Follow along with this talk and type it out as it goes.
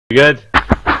You good?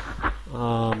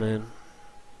 Oh man.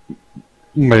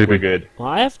 Maybe. We're good. Well,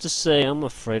 I have to say, I'm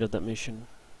afraid of that mission.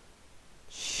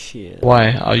 Shit.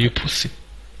 Why are you pussy?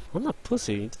 I'm not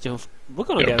pussy. We're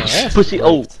gonna get our ass pussy.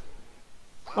 raped.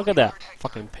 Look at that.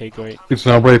 Fucking pay grade. It's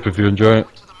not rape if you enjoy it.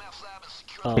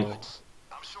 Oh.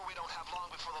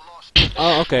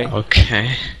 Oh, okay.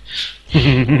 Okay.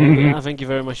 Thank you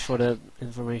very much for that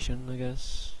information, I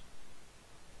guess.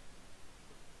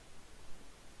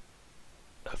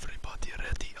 Everybody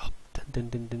ready up. Dun,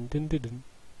 dun, dun, dun, dun, dun.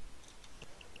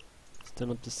 Let's turn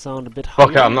up the sound a bit higher.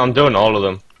 Fuck it, I'm doing all of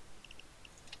them.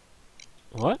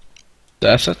 What? The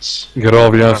assets? Get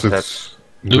all the assets.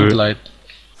 Do Loot it. light.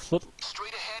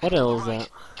 What else is that?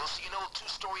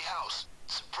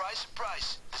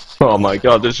 Oh my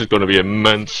god, this is gonna be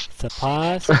immense.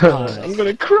 Surprise, surprise. I'm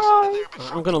gonna cry.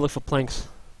 I'm gonna look for planks.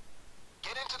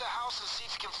 Get into the house and see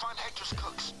if you can find Hector's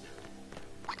cooks.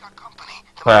 We got company.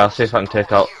 Okay, I'll see if I can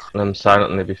take out them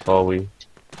silently before we... God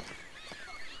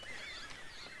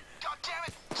damn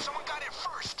it! Someone got in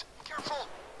first. Careful.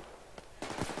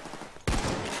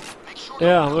 Make sure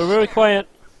Yeah, we're very quiet.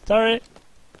 Sorry.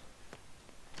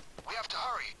 we have to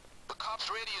hurry. The cops'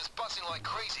 radio is buzzing like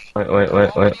crazy.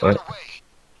 Wait.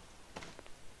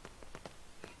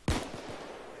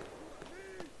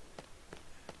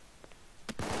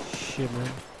 Shit, man.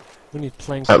 We need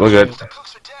planks. Right, we're good. The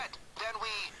cooks are dead. Then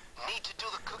we need to do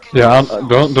the cooking.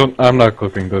 Yeah, I'm not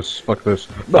cooking this. Fuck this.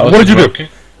 How What is did it you working?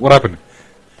 do? What happened?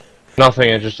 Nothing,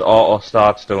 it just auto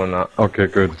starts doing that. Okay,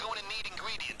 good. We're going to need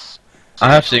ingredients.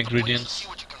 I have the ingredients. See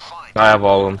what you can find. I have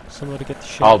all of them. Somebody get the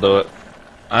shit. I'll do it.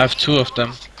 I have 2 of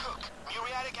them. Cook.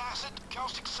 Muriatic acid,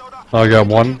 caustic soda. I got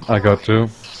 1. I got 2.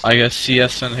 I guess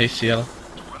CS and HCl.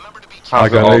 Remember to be I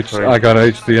I've got all H. three. I got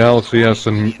HDL, CS,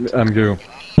 and MU.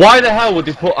 Why the hell would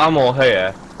they put ammo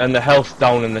here and the health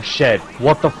down in the shed?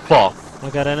 What the fuck? I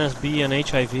got NSB and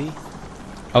HIV.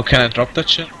 How can I drop that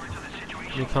shit?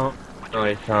 You can't. No,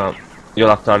 you can't. You'll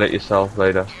have to add it yourself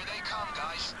later. Here they come,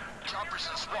 guys. Choppers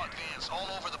and SWAT vans all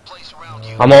over the place around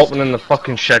you. I'm opening the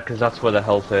fucking shed because that's where the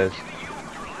health is.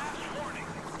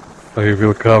 I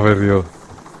will cover you,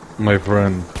 my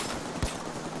friend.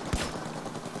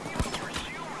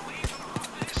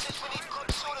 Since we need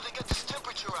club soda to get this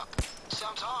temperature up.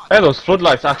 Sounds hot. Hey, those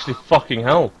floodlights actually fucking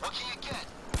help. What can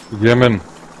you get? Yemen.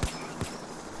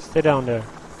 Stay down there.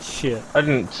 Shit. I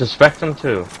didn't suspect them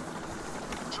to.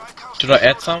 Try caustic Should I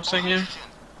add soda. something here?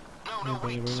 No,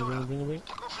 Bring wait, it, soda. bring it.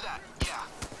 Go for that. Yeah.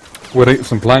 We'll eat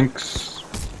some planks.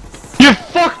 You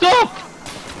fucked up!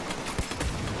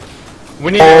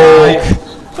 We need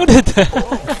Who did that?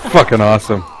 Fucking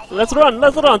awesome. Let's run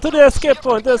to the escape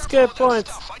point,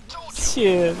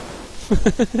 Shit.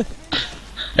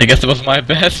 I guess it was my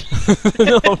bad.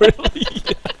 No, really?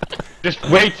 Just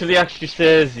wait till he actually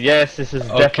says, yes, this is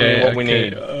definitely what we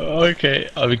need. Okay,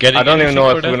 are we getting I don't even anything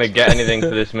know for if we're that? gonna get anything for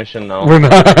this mission now. We're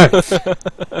not.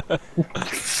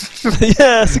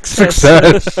 Yeah, success.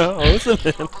 Success. Awesome,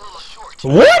 man.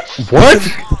 What? What?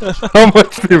 How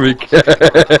much did we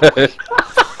get?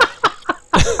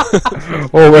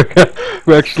 Oh my god,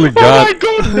 we actually Oh my got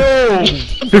god, no!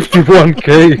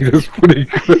 51k. That's pretty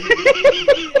good.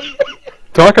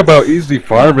 Talk about easy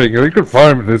farming. We could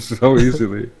farm this so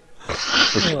easily.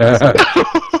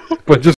 But just